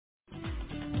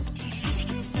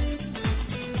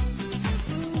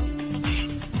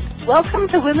Welcome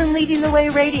to Women Leading the Way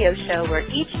radio show, where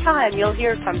each time you'll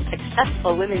hear from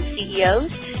successful women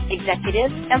CEOs,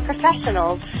 executives, and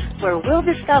professionals, where we'll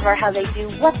discover how they do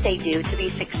what they do to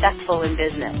be successful in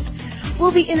business.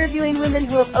 We'll be interviewing women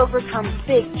who have overcome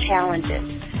big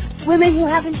challenges, women who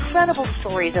have incredible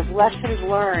stories of lessons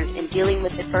learned in dealing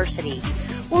with adversity.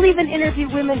 We'll even interview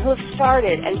women who have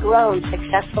started and grown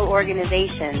successful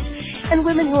organizations, and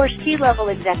women who are C-level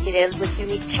executives with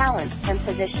unique talents and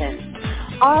positions.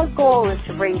 Our goal is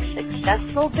to bring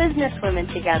successful business women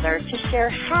together to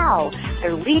share how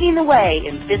they're leading the way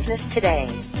in business today.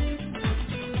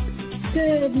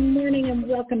 Good morning and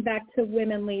welcome back to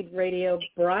Women Lead Radio,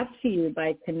 brought to you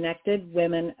by Connected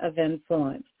Women of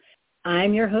Influence.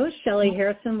 I'm your host, Shelley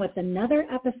Harrison, with another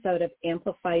episode of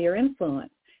Amplify Your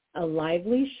Influence, a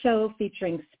lively show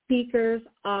featuring speakers,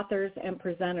 authors, and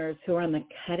presenters who are on the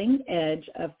cutting edge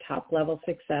of top-level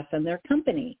success in their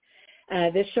company.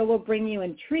 This show will bring you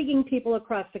intriguing people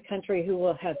across the country who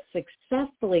will have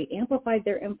successfully amplified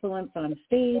their influence on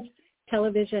stage,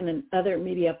 television, and other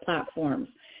media platforms.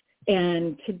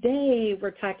 And today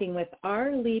we're talking with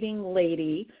our leading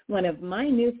lady, one of my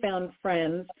newfound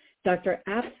friends, Dr.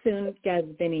 Afsoon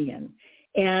Ghazvinian.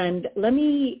 And let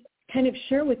me kind of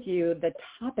share with you the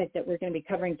topic that we're going to be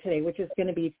covering today, which is going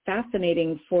to be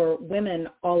fascinating for women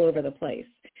all over the place.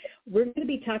 We're going to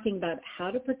be talking about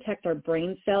how to protect our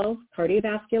brain cells,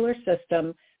 cardiovascular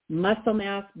system, muscle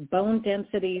mass, bone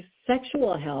density,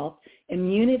 sexual health,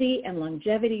 immunity, and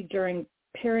longevity during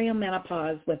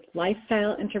perimenopause with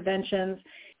lifestyle interventions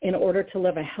in order to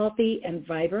live a healthy and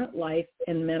vibrant life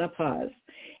in menopause.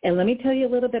 And let me tell you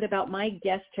a little bit about my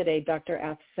guest today, Dr.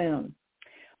 Afsoon.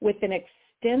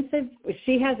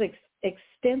 She has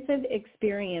extensive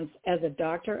experience as a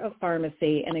doctor of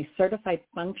pharmacy and a certified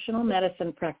functional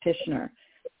medicine practitioner.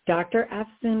 Dr.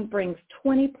 Afsoon brings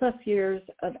 20-plus years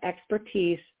of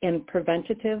expertise in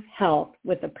preventative health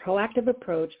with a proactive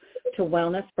approach to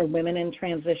wellness for women in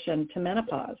transition to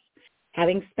menopause.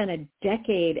 Having spent a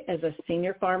decade as a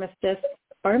senior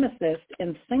pharmacist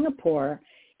in Singapore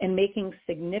and making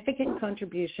significant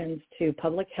contributions to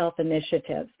public health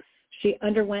initiatives, she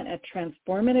underwent a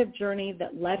transformative journey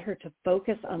that led her to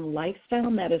focus on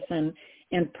lifestyle medicine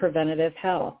and preventative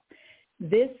health.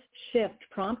 This shift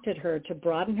prompted her to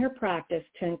broaden her practice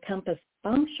to encompass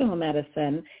functional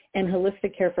medicine and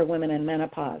holistic care for women in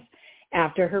menopause.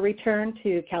 After her return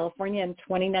to California in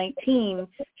 2019,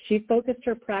 she focused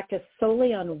her practice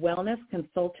solely on wellness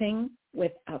consulting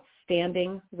with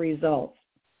outstanding results.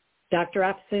 Dr.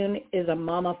 Afsoon is a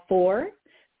mama of 4.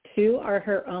 2 are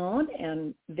her own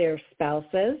and their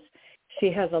spouses.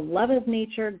 She has a love of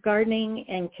nature, gardening,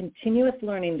 and continuous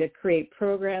learning to create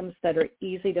programs that are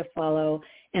easy to follow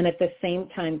and at the same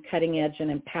time cutting edge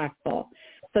and impactful.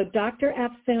 So Dr.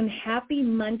 Afsoon, happy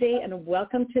Monday and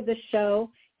welcome to the show.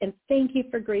 And thank you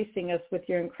for gracing us with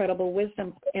your incredible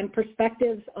wisdom and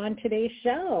perspectives on today's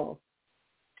show.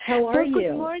 How are you?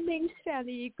 Good morning,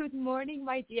 Shelley. Good morning,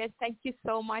 my dear. Thank you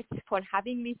so much for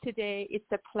having me today.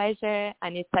 It's a pleasure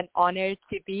and it's an honor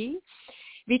to be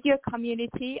with your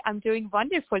community. I'm doing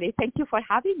wonderfully. Thank you for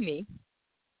having me.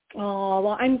 Oh,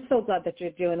 well, I'm so glad that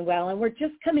you're doing well. And we're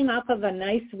just coming off of a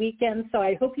nice weekend, so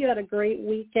I hope you had a great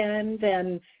weekend.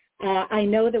 And I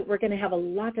know that we're going to have a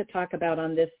lot to talk about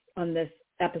on this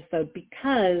episode,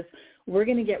 because we're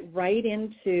going to get right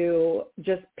into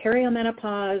just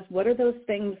perimenopause. What are those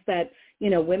things that,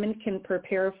 women can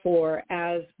prepare for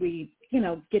as we,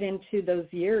 get into those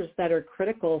years that are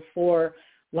critical for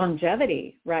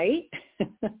longevity, right?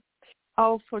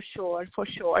 Oh, for sure.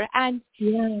 And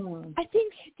I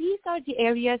think these are the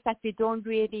areas that we don't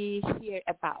really hear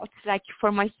about. Like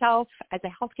for myself, as a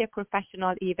healthcare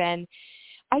professional even,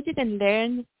 I didn't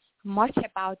learn much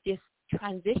about this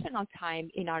transitional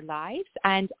time in our lives,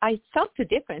 and I felt the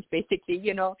difference basically.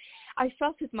 I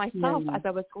felt it myself as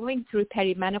I was going through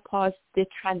perimenopause. The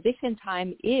transition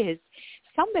time is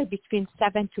somewhere between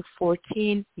 7 to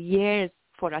 14 years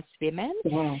for us women,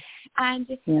 and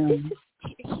this is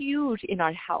huge in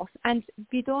our health, and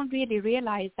we don't really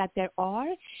realize that there are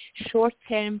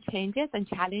short-term changes and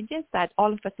challenges that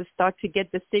all of us start to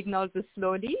get the signals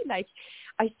slowly. Like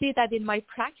I see that in my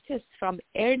practice from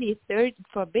early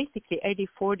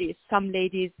 40s, some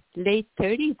ladies late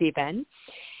 30s even,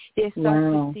 they start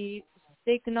to see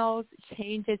signals,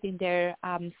 changes in their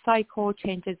cycle,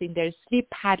 changes in their sleep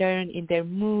pattern, in their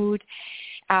mood,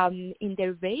 in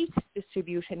their weight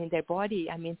distribution in their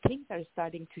body. I mean, things are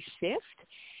starting to shift.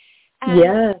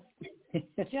 And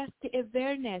just the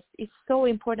awareness is so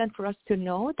important for us to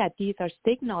know that these are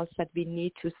signals that we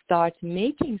need to start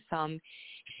making some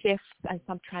shifts and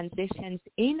some transitions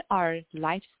in our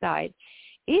lifestyle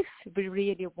if we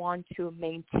really want to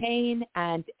maintain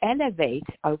and elevate,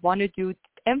 I want to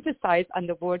emphasize on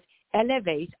the word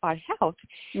elevate our health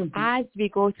as we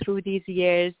go through these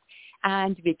years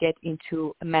and we get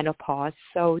into menopause.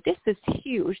 So this is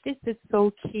huge. This is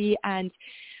so key, and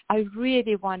I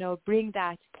really want to bring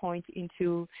that point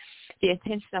into the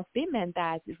attention of women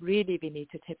that really we need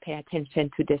to pay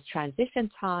attention to this transition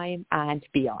time and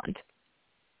beyond.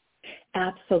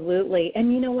 Absolutely.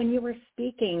 And, when you were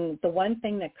speaking, the one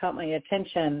thing that caught my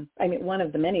attention, one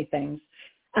of the many things,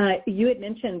 you had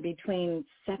mentioned between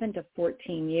 7 to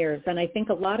 14 years. And I think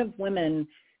a lot of women,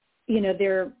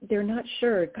 they're not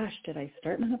sure, gosh, did I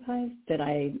start menopause? Did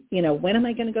I, when am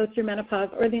I going to go through menopause?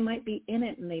 Or they might be in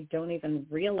it and they don't even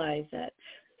realize it.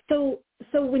 So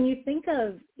when you think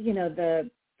of,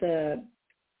 the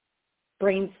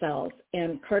brain cells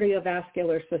and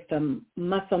cardiovascular system,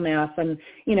 muscle mass, and,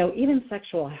 even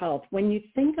sexual health, when you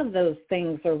think of those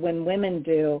things, or when women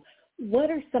do,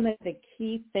 what are some of the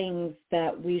key things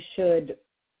that we should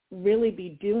really be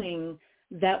doing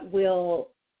that will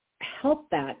help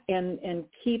that and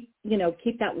keep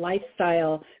that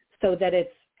lifestyle so that it's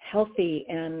healthy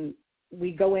and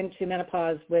we go into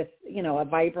menopause with, a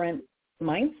vibrant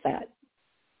mindset?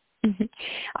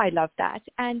 I love that.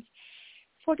 And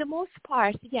for the most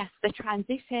part, yes, the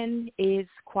transition is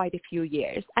quite a few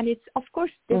years. And it's, of course,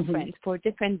 different for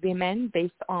different women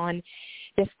based on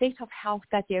the state of health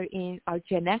that they're in. Our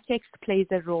genetics plays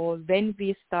a role. When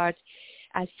we start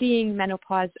seeing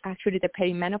menopause, actually the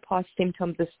perimenopause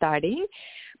symptoms are starting.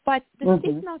 But the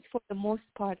signals for the most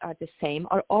part are the same.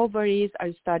 Our ovaries are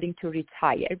starting to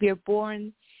retire. We are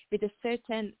born with a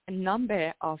certain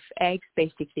number of eggs,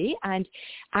 basically. And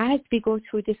as we go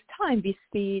through this time, we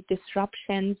see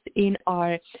disruptions in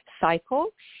our cycle.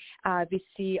 We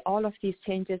see all of these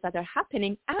changes that are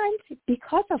happening. And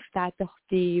because of that,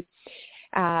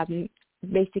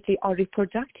 basically our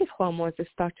reproductive hormones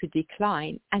start to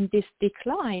decline. And this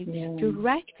decline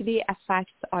directly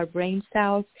affects our brain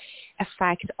cells,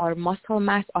 affects our muscle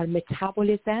mass, our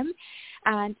metabolism.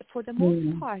 And for the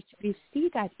most part, we see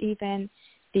that even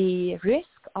the risk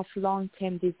of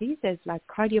long-term diseases like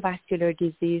cardiovascular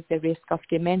disease, the risk of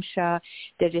dementia,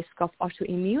 the risk of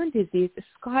autoimmune disease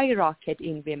skyrocket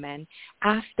in women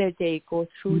after they go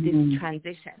through this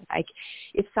transition. Like,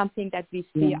 it's something that we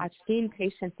see. I've seen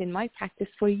patients in my practice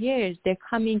for years. They're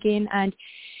coming in and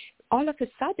all of a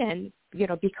sudden,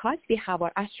 because we have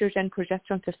our estrogen,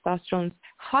 progesterone, testosterone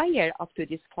higher up to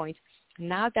this point,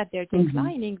 now that they're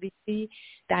declining, we see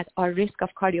that our risk of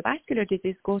cardiovascular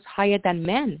disease goes higher than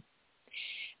men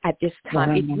at this time.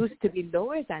 Wow. It used to be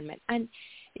lower than men. And,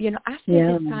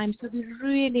 after this time, so we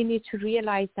really need to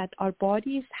realize that our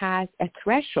bodies has a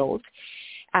threshold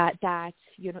that,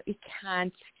 it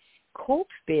can't cope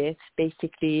with,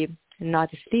 basically not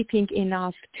sleeping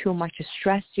enough, too much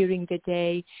stress during the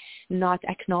day, not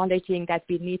acknowledging that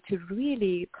we need to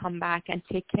really come back and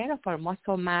take care of our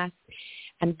muscle mass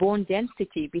and bone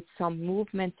density with some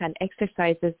movements and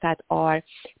exercises that are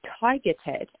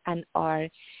targeted and are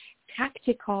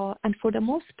tactical and for the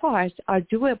most part are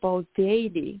doable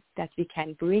daily that we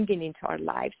can bring into our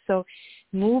lives. So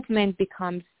movement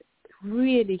becomes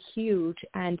really huge,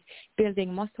 and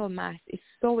building muscle mass is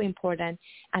so important.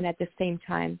 And at the same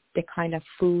time, the kind of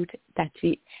food that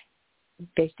we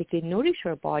basically nourish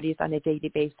our bodies on a daily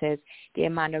basis, the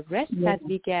amount of rest that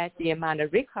we get, the amount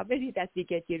of recovery that we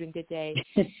get during the day,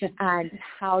 and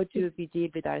how do we deal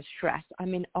with our stress.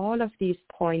 All of these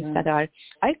points that are,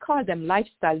 I call them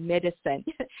lifestyle medicine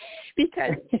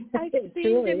because I've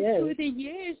seen them through the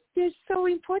years. They're so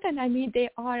important.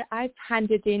 I've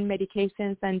handed in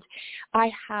medications and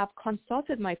I have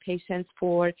consulted my patients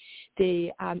for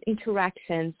the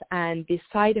interactions and the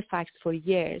side effects for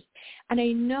years. And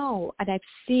I know, and I've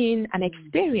seen and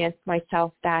experienced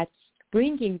myself that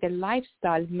bringing the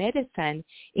lifestyle medicine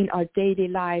in our daily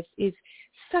lives is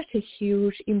such a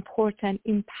huge, important,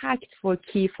 impactful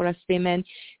key for us women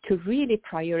to really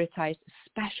prioritize,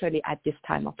 especially at this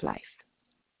time of life.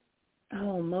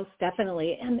 Oh, most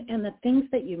definitely. And the things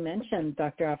that you mentioned,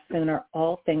 Dr. Afzun, are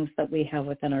all things that we have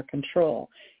within our control,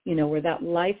 where that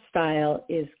lifestyle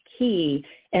is key.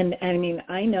 And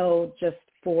I know just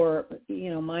for,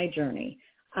 my journey,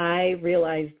 I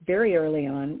realized very early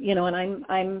on,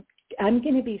 and I'm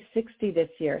going to be 60 this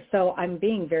year, so I'm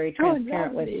being very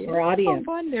transparent with our audience.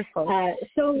 Oh, wonderful.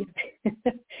 So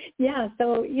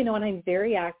and I'm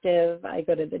very active. I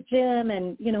go to the gym,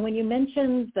 and, when you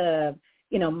mentioned the,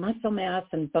 muscle mass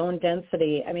and bone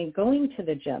density, going to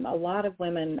the gym, a lot of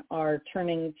women are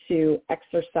turning to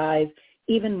exercise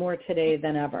even more today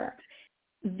than ever.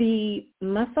 the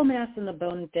muscle mass and the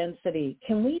bone density,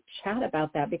 can we chat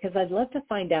about that? Because I'd love to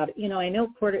find out, I know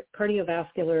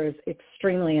cardiovascular is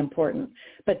extremely important,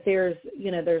 but there's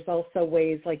also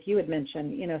ways like you had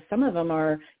mentioned, some of them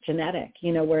are genetic,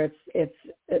 where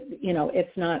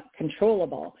it's not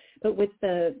controllable. But with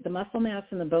the muscle mass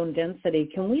and the bone density,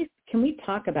 can we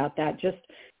talk about that just,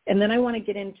 and then I want to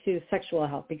get into sexual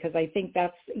health, because I think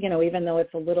that's, even though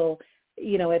it's a little,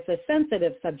 it's a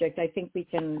sensitive subject, I think we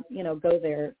can, go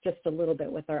there just a little bit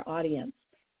with our audience.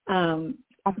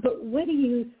 But what do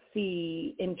you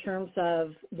see in terms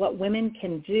of what women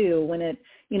can do when it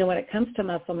comes to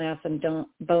muscle mass and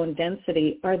bone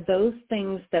density? Are those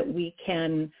things that we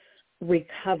can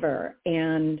recover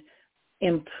and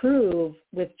improve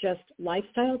with just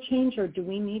lifestyle change, or do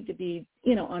we need to be,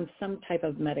 on some type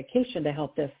of medication to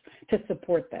help this, to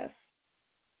support this?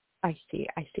 I see.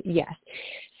 Yes.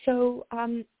 So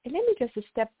let me just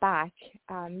step back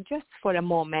just for a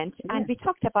moment. Yeah. And we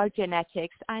talked about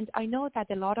genetics, and I know that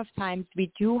a lot of times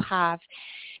we do have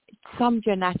some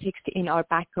genetics in our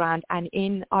background and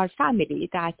in our family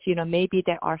that, maybe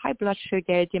there are high blood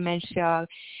sugar, dementia,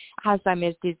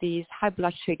 Alzheimer's disease, high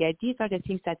blood sugar. These are the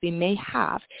things that we may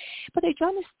have. But I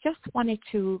just wanted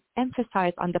to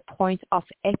emphasize on the point of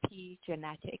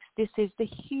epigenetics. This is the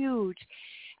huge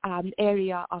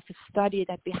area of study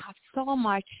that we have so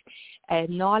much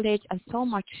knowledge and so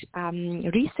much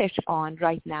research on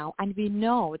right now. And we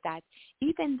know that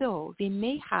even though we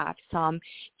may have some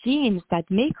genes that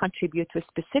may contribute to a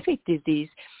specific disease,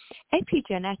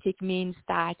 epigenetic means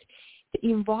that the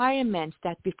environment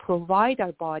that we provide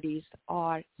our bodies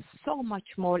are so much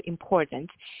more important,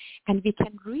 and we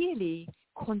can really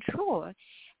control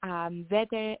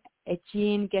whether a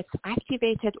gene gets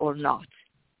activated or not.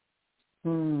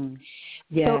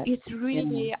 Yes. So it's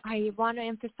really, I want to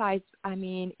emphasize,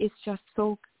 it's just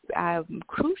so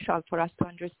crucial for us to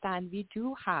understand we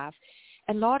do have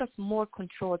a lot of more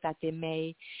control that they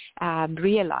may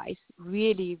realize,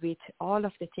 really, with all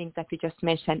of the things that we just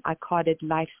mentioned. I call it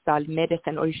lifestyle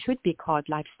medicine, or it should be called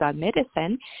lifestyle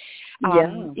medicine.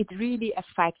 It really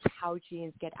affects how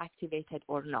genes get activated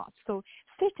or not. So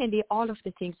certainly all of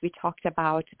the things we talked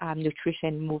about,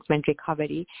 nutrition, movement,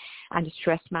 recovery, and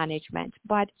stress management.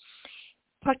 But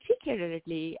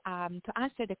particularly to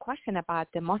answer the question about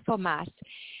the muscle mass,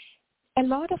 a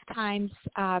lot of times,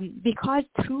 because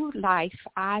through life,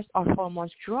 as our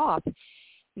hormones drop,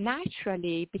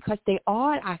 naturally, because they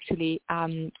are actually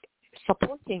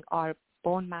supporting our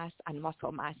bone mass and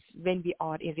muscle mass when we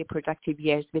are in reproductive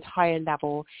years with higher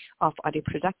level of our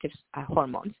reproductive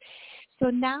hormones. So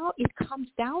now it comes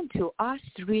down to us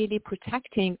really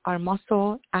protecting our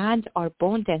muscle and our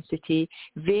bone density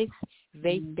with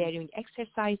weight-bearing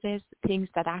exercises, things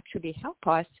that actually help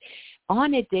us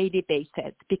on a daily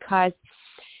basis. Because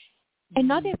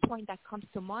another point that comes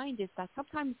to mind is that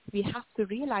sometimes we have to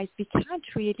realize we can't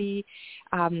really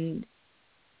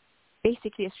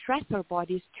basically stress our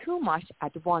bodies too much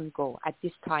at one go at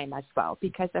this time as well,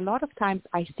 because a lot of times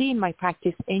I see in my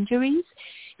practice injuries,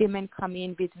 women come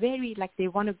in with they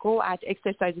want to go at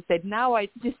exercise and say, now I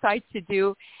decide to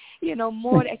do,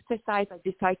 more exercise, I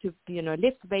decide to,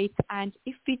 lift weights, and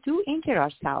if we do injure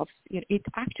ourselves, it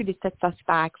actually sets us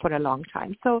back for a long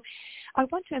time. So I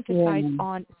want to emphasize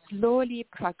on slowly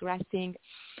progressing,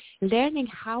 learning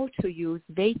how to use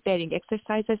weight-bearing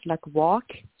exercises like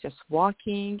just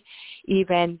walking,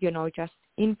 even, just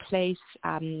in place,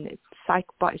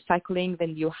 cycling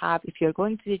if you're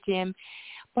going to the gym,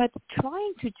 but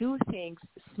trying to do things,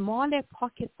 smaller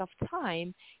pockets of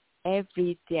time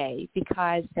every day,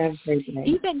 because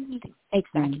even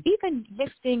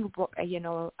lifting,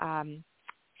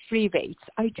 free weights.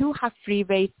 I do have free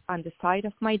weights on the side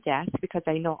of my desk because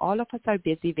I know all of us are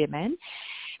busy women.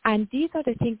 And these are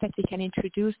the things that we can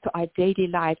introduce to our daily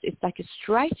lives. It's like a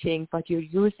stretching, but you're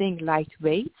using light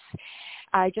weights.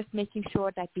 Just making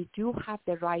sure that we do have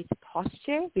the right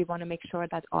posture. We want to make sure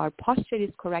that our posture is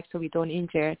correct so we don't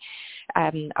injure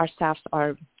ourselves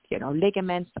or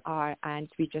ligaments are, and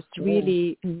we just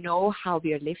really know how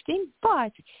we are lifting.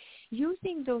 But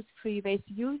using those free weights,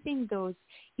 using those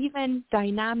even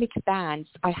dynamic bands,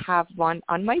 I have one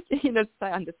on my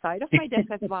on the side of my desk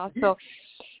as well. So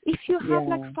if you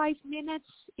have 5 minutes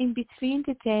in between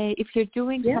the day, if you're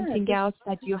doing something else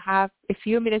that you have a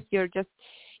few minutes, you're just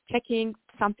checking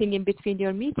something in between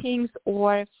your meetings,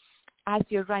 or as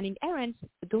you're running errands,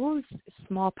 those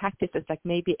small practices, like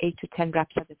maybe 8 to 10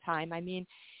 reps at a time.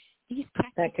 These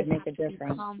practices that could make a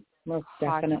difference. Most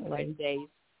definitely. Days,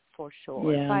 for sure.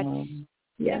 But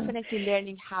definitely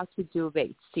learning how to do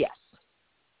weights. Yes.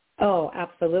 Oh,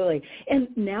 absolutely. And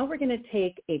now we're going to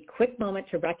take a quick moment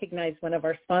to recognize one of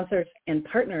our sponsors and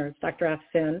partners, Dr.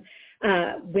 Afsoon.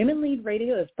 Women Lead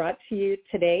Radio is brought to you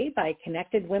today by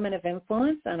Connected Women of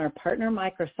Influence and our partner,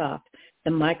 Microsoft.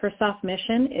 The Microsoft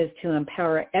mission is to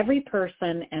empower every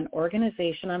person and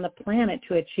organization on the planet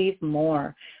to achieve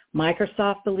more.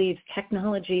 Microsoft believes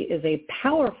technology is a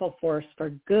powerful force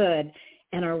for good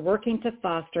and are working to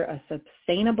foster a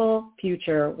sustainable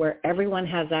future where everyone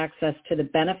has access to the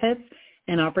benefits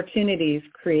and opportunities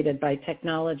created by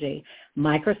technology.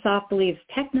 Microsoft believes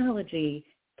technology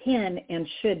can and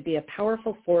should be a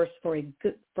powerful force for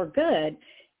good,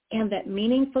 and that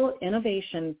meaningful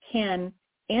innovation can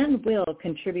and will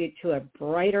contribute to a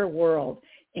brighter world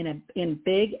in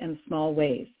big and small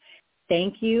ways.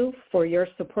 Thank you for your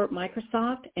support,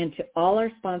 Microsoft, and to all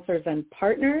our sponsors and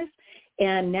partners.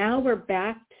 And now we're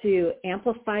back to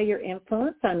amplify your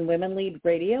influence on Women Lead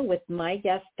Radio with my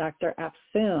guest, Dr.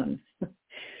 Afsoon.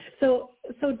 So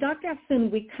Dr.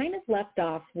 Afsoon, we kind of left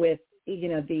off with,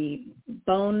 the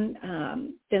bone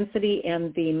density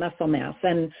and the muscle mass.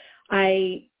 And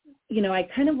I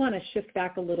kind of want to shift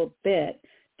back a little bit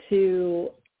to,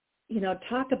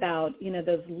 talk about,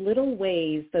 those little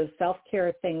ways, those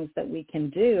self-care things that we can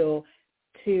do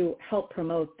to help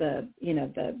promote the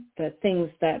things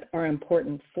that are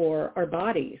important for our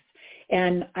bodies.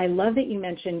 And I love that you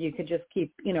mentioned you could just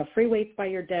keep, free weights by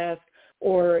your desk,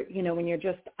 or, when you're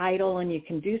just idle and you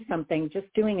can do something, just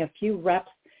doing a few reps,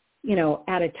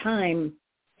 at a time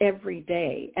every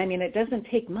day. I mean, it doesn't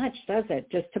take much, does it?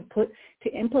 Just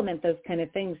to implement those kind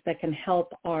of things that can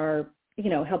help our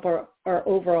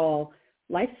overall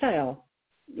lifestyle,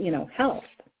 health.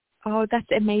 Oh,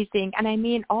 that's amazing. And I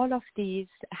mean, all of these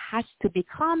has to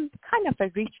become kind of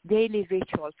a daily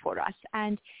ritual for us.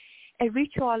 And a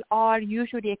ritual are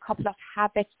usually a couple of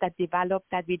habits that we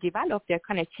develop. They're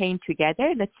kind of chained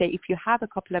together. Let's say if you have a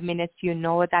couple of minutes,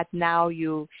 that now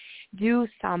you do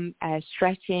some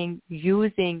stretching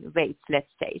using weights, let's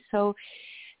say. So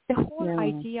the whole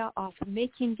idea of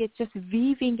making it, just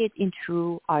weaving it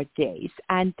into our days,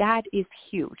 and that is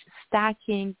huge.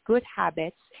 Stacking good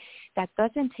habits that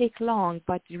doesn't take long,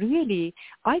 but really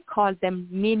I call them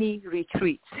mini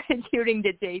retreats during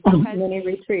the day. Because mini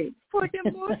retreats. For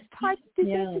the most part, this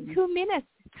is 2 minutes,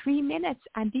 3 minutes,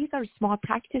 and these are small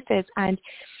practices. And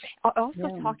I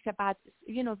also talked about,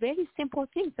 very simple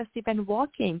things. Just even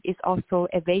walking is also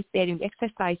a weight-bearing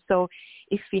exercise. So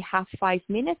if we have 5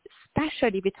 minutes,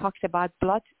 especially we talked about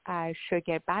blood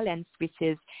sugar balance, which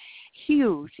is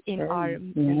huge in our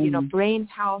brain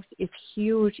health, is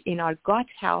huge in our gut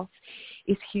health,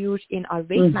 is huge in our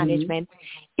weight management.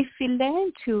 If we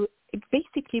learn to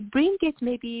basically bring it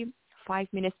maybe 5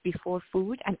 minutes before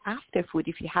food and after food,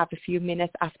 if you have a few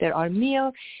minutes after our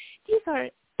meal, these are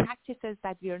practices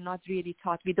that we are not really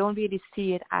taught. We don't really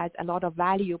see it as a lot of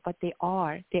value, but they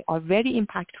are very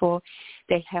impactful.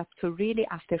 They help to really,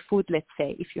 after food, let's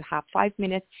say, if you have 5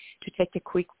 minutes to take a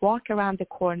quick walk around the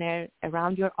corner,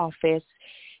 around your office,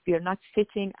 we are not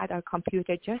sitting at our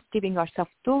computer, just giving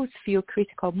ourselves those few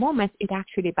critical moments, it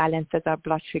actually balances our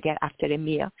blood sugar after a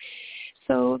meal.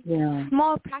 So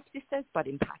small practices, but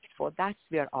impactful. That's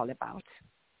what we're all about.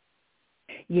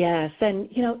 Yes, and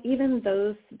even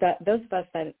those of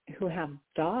us who have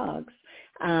dogs,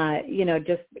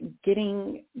 just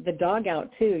getting the dog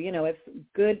out too. It's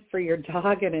good for your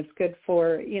dog, and it's good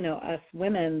for us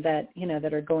women that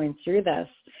that are going through this.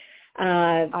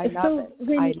 I love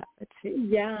it.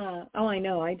 Yeah. Oh, I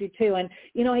know. I do too. And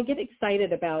I get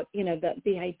excited about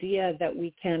the idea that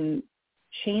we can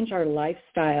change our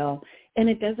lifestyle. And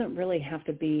it doesn't really have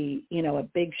to be, a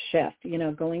big shift,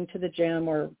 going to the gym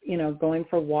or, going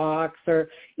for walks or,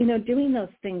 doing those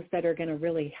things that are going to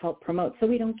really help promote so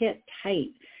we don't get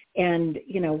tight and,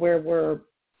 where we're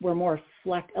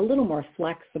a little more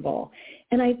flexible.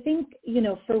 And I think,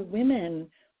 for women,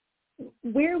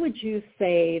 where would you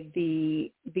say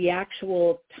the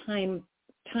actual time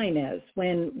is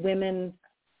when women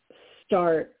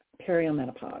start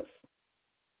perimenopause?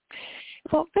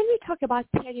 Well, when we talk about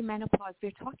perimenopause, we're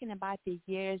talking about the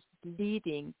years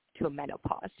leading to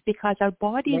menopause, because our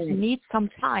bodies need some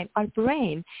time. Our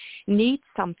brain needs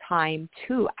some time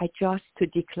to adjust to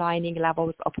declining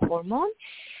levels of hormone.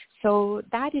 So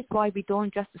that is why we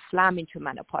don't just slam into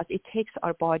menopause. It takes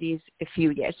our bodies a few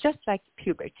years, just like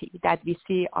puberty, that we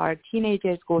see our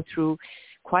teenagers go through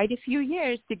quite a few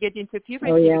years to get into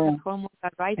puberty because hormones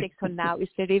are rising. So now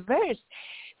it's the reverse.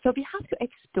 So we have to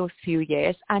accept those few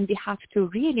years, and we have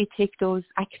to really take those,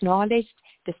 acknowledge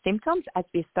the symptoms as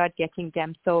we start getting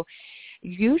them. So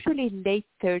usually late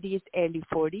 30s, early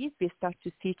 40s, we start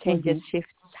to see changes, shifts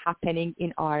happening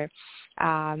in our,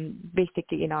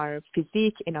 basically in our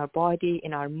physique, in our body,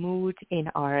 in our mood, in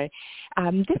our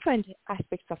different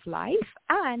aspects of life.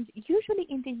 And usually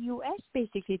in the U.S.,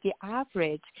 basically the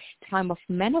average time of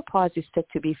menopause is said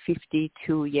to be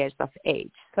 52 years of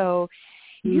age. So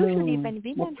usually when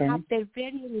women have their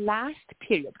very last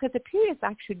period, because the periods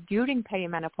actually during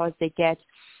perimenopause, they get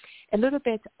a little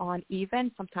bit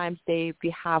uneven. Sometimes we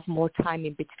have more time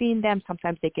in between them.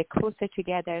 Sometimes they get closer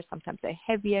together. Sometimes they're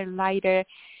heavier, lighter.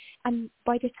 And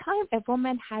by the time a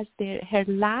woman has her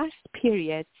last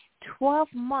period, 12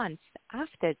 months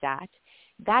after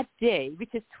that day,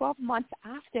 which is 12 months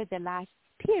after the last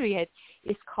period,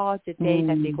 is called the day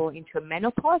that they go into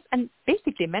menopause. And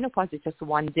basically menopause is just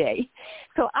one day.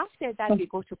 So after that we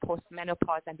go to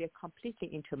postmenopause and we're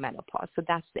completely into menopause. So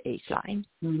that's the age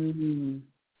line.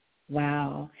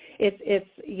 Wow. It's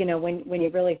you know, when you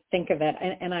really think of it,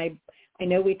 and I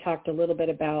know we talked a little bit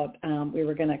about we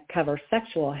were going to cover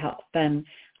sexual health, and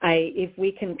if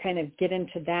we can kind of get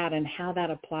into that and how that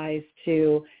applies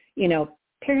to, you know,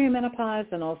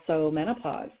 perimenopause and also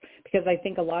menopause, because I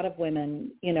think a lot of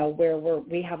women, you know, where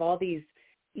we have all these,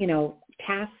 you know,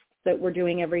 tasks that we're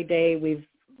doing every day,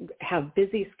 have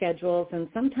busy schedules, and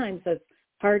sometimes it's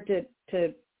hard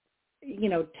to you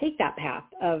know, take that path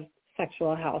of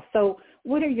sexual health. So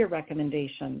what are your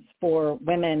recommendations for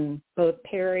women, both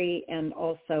peri and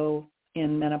also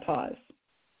in menopause?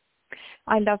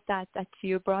 I love that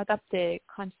you brought up the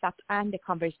concept and the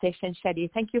conversation,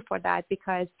 Shelly. Thank you for that,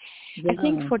 because I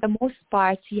think for the most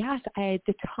part, yes,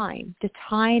 the time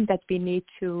that we need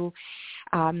to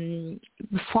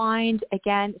find,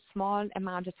 again, small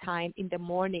amount of time in the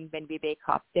morning when we wake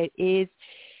up. There is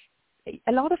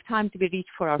a lot of times we reach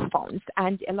for our phones,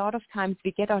 and a lot of times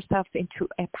we get ourselves into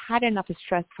a pattern of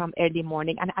stress from early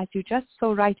morning. And as you just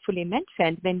so rightfully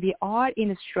mentioned, when we are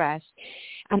in stress,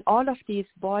 and all of these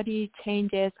body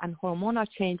changes and hormonal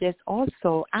changes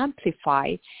also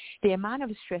amplify the amount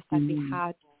of stress that we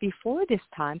had before this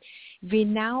time, we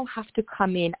now have to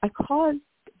come in. I call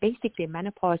basically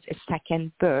menopause a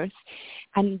second birth.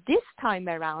 And this time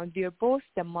around, we are both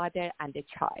the mother and the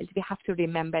child. We have to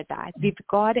remember that. We've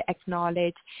got to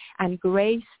acknowledge and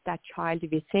grace that child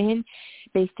within.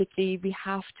 Basically, we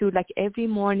have to, like every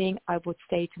morning, I would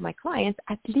say to my clients,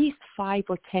 at least 5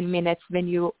 or 10 minutes when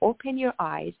you open your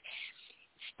eyes,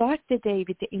 start the day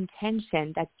with the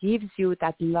intention that gives you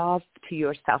that love to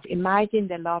yourself. Imagine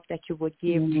the love that you would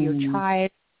give to your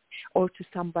child, or to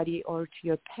somebody, or to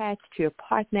your pet, to your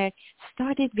partner.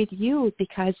 Start it with you,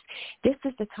 because this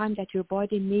is the time that your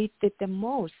body needs it the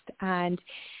most. And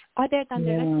other than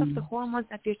the rest of the hormones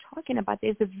that we're talking about,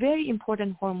 there's a very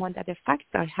important hormone that affects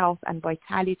our health and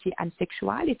vitality and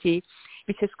sexuality,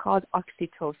 which is called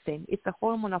oxytocin. It's a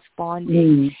hormone of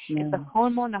bonding. It's a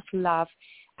hormone of love.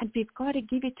 And we've got to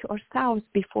give it to ourselves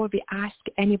before we ask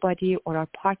anybody or our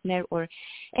partner or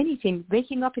anything.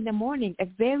 Waking up in the morning, a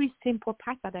very simple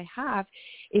path that I have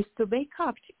is to wake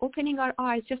up, opening our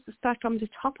eyes, just to start from the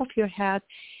top of your head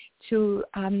to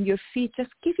your feet.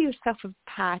 Just give yourself a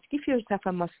pat, give yourself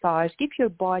a massage, give your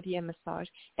body a massage.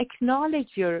 Acknowledge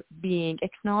your being,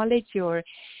 acknowledge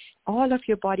all of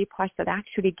your body parts that are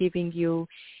actually giving you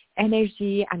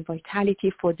energy and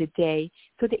vitality for the day.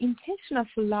 So the intention of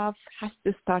love has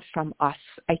to start from us.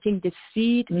 I think the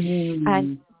seed,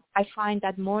 and I find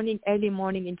that early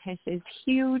morning intention is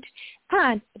huge.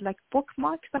 And like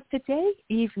bookmarks of the day,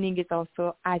 evening is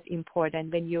also as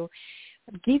important. When you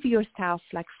give yourself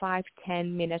like 5,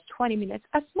 10 minutes, 20 minutes,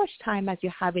 as much time as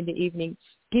you have in the evening,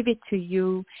 give it to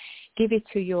you, give it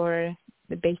to your,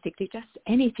 basically just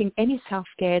anything, any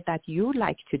self-care that you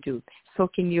like to do.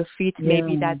 Soaking your feet,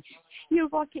 maybe that you're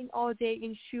walking all day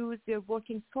in shoes, you're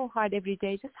working so hard every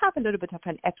day, just have a little bit of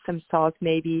an Epsom salt,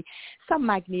 maybe some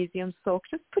magnesium soak,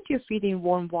 just put your feet in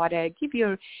warm water, give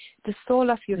the sole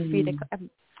of your feet a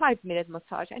 5-minute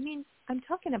massage. I mean, I'm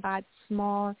talking about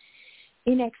small,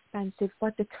 inexpensive,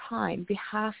 but the time we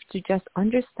have to just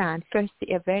understand first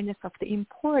the awareness of the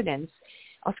importance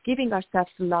of giving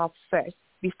ourselves love first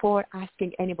before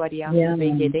asking anybody else to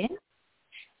bring it in.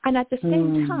 And at the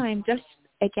same time, just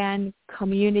again,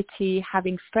 community,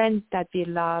 having friends that we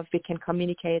love, we can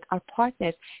communicate, our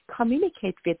partners,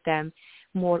 communicate with them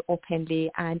more openly.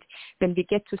 And when we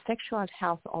get to sexual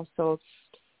health also,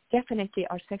 definitely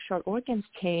our sexual organs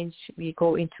change. We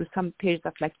go into some periods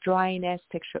of like dryness,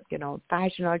 sexual,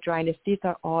 vaginal dryness. These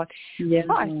are all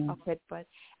parts of it. But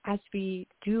as we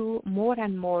do more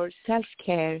and more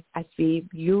self-care, as we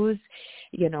use,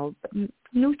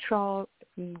 neutral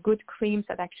good creams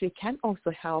that actually can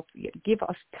also help give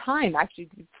us time. Actually,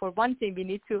 for one thing, we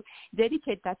need to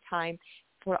dedicate that time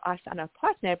for us and our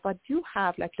partner, but do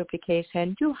have like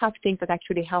lubrication, do have things that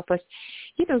actually help us,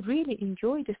 really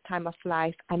enjoy this time of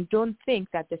life, and don't think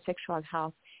that the sexual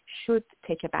health should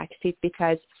take a backseat,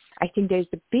 because I think there's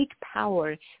a big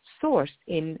power source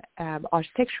in our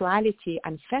sexuality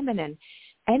and feminine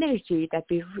energy that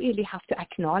we really have to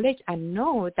acknowledge and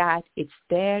know that it's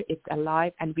there, it's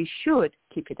alive, and we should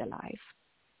keep it alive.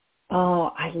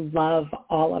 Oh, I love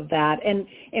all of that. And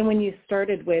when you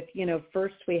started with,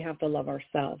 first we have to love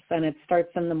ourselves, and it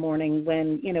starts in the morning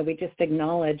when, we just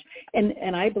acknowledge,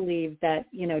 and I believe that,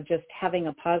 just having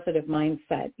a positive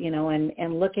mindset,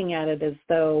 and looking at it as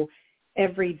though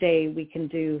every day we can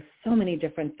do so many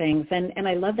different things. And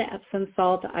I love the Epsom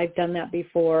salt. I've done that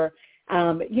before.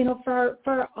 For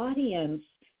our audience,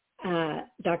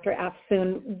 Dr.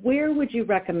 Afsoon, where would you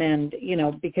recommend,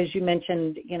 because you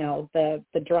mentioned,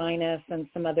 the dryness and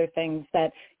some other things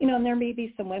that, and there may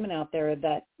be some women out there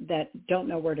that don't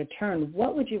know where to turn.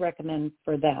 What would you recommend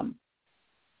for them?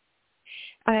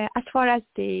 As far as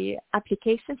the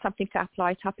application, something to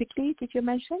apply topically, did you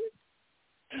mention?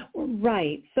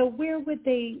 Right. So where would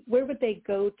they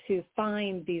go to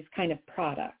find these kind of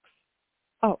products?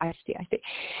 Oh, I see.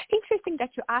 Interesting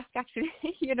that you ask, actually.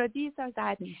 These are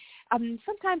that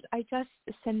sometimes I just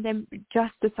send them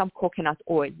just to some coconut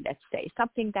oil, let's say,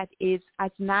 something that is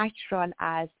as natural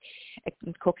as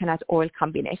a coconut oil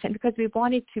combination, because we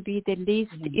want it to be the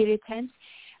least irritant.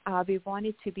 We want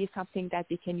it to be something that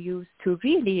we can use to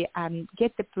really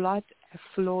get the blood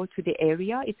flow to the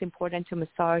area. It's important to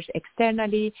massage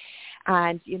externally,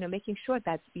 and making sure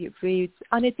that we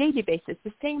on a daily basis,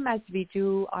 the same as we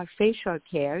do our facial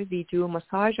care, we do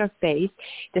massage our face,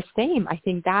 the same. I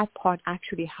think that part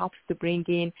actually helps to bring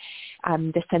in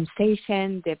the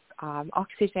sensation, the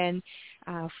oxygen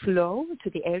flow to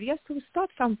the area. So we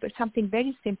start from something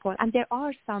very simple, and there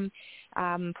are some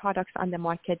products on the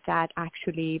market that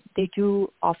actually they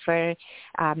do offer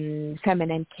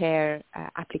feminine care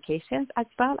applications as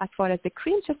well. As far as the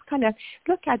cream, just kind of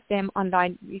look at them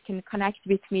online. You can connect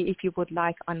with me if you would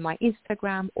like on my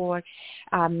Instagram, or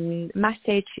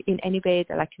message in any way,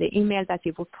 like the email that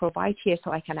we will provide here,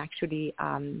 so I can actually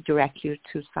direct you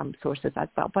to some sources as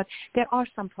well. But there are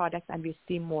some products, and we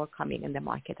see more coming in the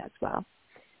market as well.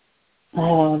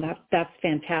 Oh, that's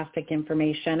fantastic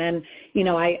information. And,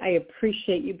 I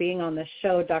appreciate you being on the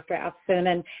show, Dr. Afsoon.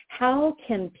 And how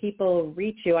can people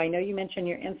reach you? I know you mentioned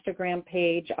your Instagram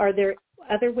page. Are there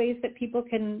other ways that people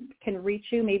can reach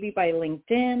you, maybe by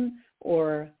LinkedIn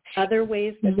or other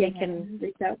ways that they can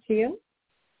reach out to you?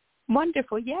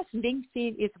 Wonderful. Yes,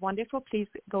 LinkedIn is wonderful. Please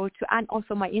go to, and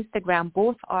also my Instagram,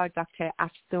 both are Dr.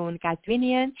 Afsoon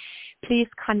Ghazvinian. Please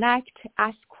connect,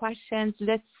 ask questions.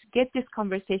 Let's get this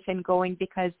conversation going,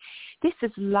 because this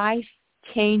is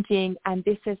life-changing, and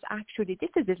this is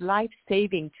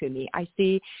life-saving to me. I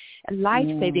see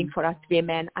life-saving for us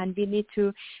women, and we need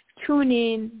to tune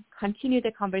in, continue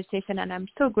the conversation, and I'm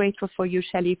so grateful for you,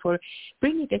 Shelley, for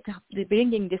bringing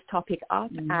this topic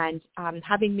up and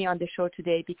having me on the show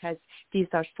today, because these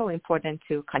are so important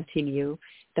to continue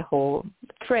the whole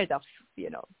thread of,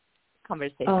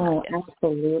 conversation. Oh,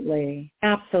 absolutely.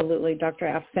 Absolutely, Dr.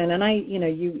 Afsoon. And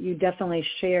you definitely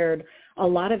shared a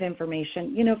lot of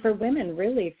information, for women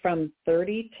really from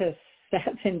 30 to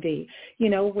 70,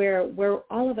 where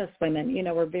all of us women,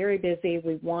 we're very busy.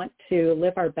 We want to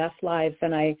live our best lives.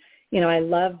 And I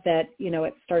love that,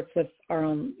 it starts with our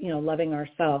own, loving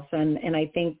ourselves. And I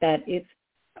think that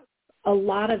a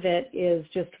lot of it is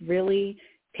just really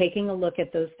taking a look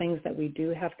at those things that we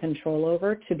do have control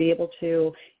over to be able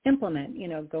to implement,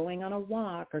 going on a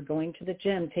walk or going to the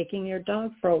gym, taking your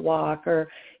dog for a walk, or,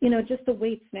 just the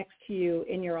weights next to you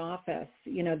in your office.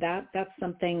 That's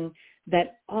something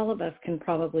that all of us can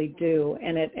probably do,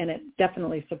 and it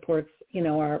definitely supports,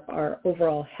 our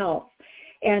overall health.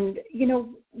 And,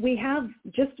 we have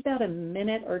just about a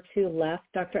minute or two left,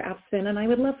 Dr. Afsoon, and I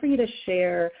would love for you to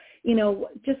share,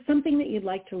 just something that you'd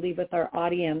like to leave with our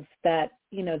audience that,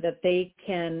 that they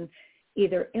can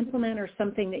either implement, or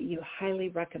something that you highly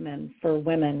recommend for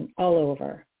women all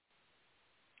over.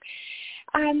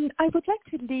 I would like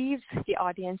to leave the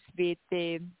audience with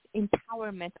the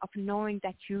empowerment of knowing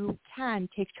that you can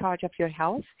take charge of your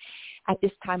health at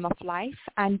this time of life,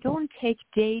 and don't take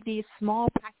daily small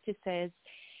practices.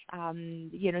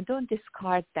 Don't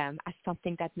discard them as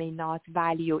something that may not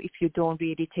value if you don't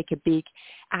really take a big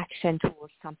action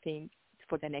towards something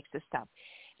for the next step.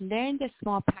 Learn the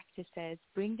small practices,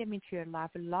 bring them into your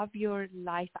life, love your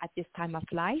life at this time of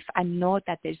life, and know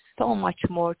that there's so much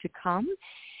more to come.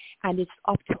 and it's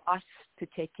up to us to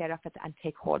take care of it and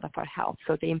take hold of our health.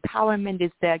 So the empowerment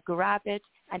is there. Grab it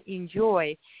and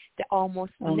enjoy the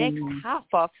almost next half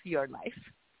of your life.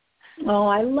 Oh,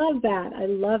 I love that. I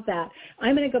love that.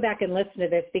 I'm going to go back and listen to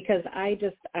this because I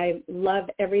love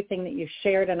everything that you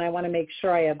shared, and I want to make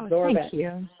sure I absorb Thank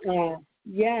you.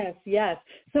 Yes.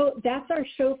 So that's our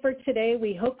show for today.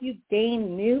 We hope you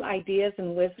gain new ideas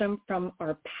and wisdom from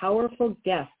our powerful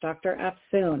guest, Dr.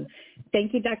 Afsoon.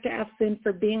 Thank you, Dr. Afsoon,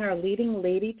 for being our leading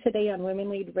lady today on Women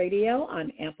Lead Radio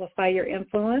on Amplify Your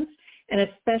Influence. And a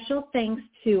special thanks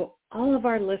to all of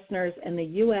our listeners in the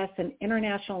U.S. and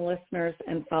international listeners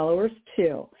and followers,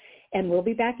 too. And we'll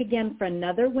be back again for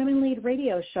another Women Lead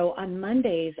Radio show on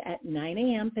Mondays at 9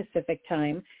 a.m. Pacific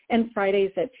Time and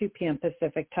Fridays at 2 p.m.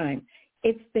 Pacific Time.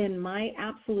 It's been my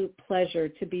absolute pleasure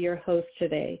to be your host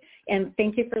today. And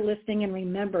thank you for listening. And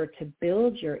remember to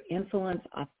build your influence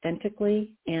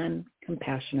authentically and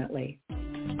compassionately.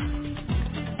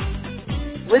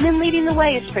 Women Leading the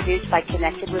Way is produced by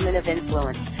Connected Women of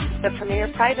Influence, the premier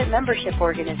private membership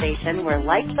organization where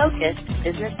like-focused,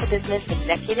 business-to-business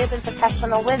executive and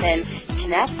professional women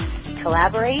connect,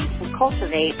 collaborate, and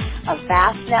cultivate a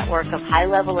vast network of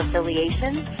high-level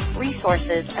affiliations,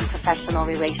 resources, and professional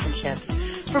relationships.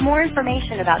 For more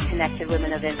information about Connected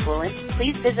Women of Influence,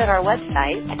 please visit our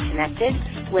website at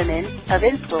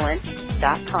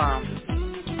connectedwomenofinfluence.com.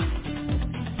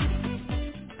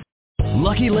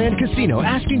 Lucky Land Casino,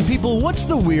 asking people, what's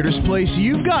the weirdest place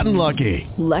you've gotten lucky?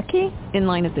 Lucky? In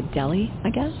line at the deli, I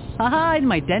guess? Aha, in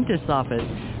my dentist's office.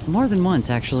 More than once,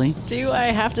 actually. Do I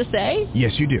have to say?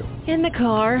 Yes, you do. In the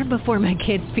car before my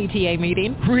kids' PTA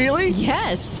meeting. Really?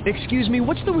 Yes. Excuse me,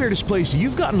 what's the weirdest place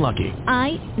you've gotten lucky?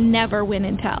 I never win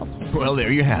and tell. Well,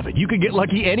 there you have it. You can get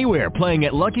lucky anywhere, playing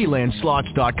at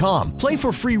LuckyLandSlots.com. Play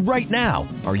for free right now.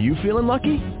 Are you feeling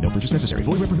lucky? No purchase necessary.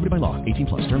 Void where prohibited by law.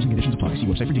 18+. Terms and conditions apply. See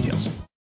website for details.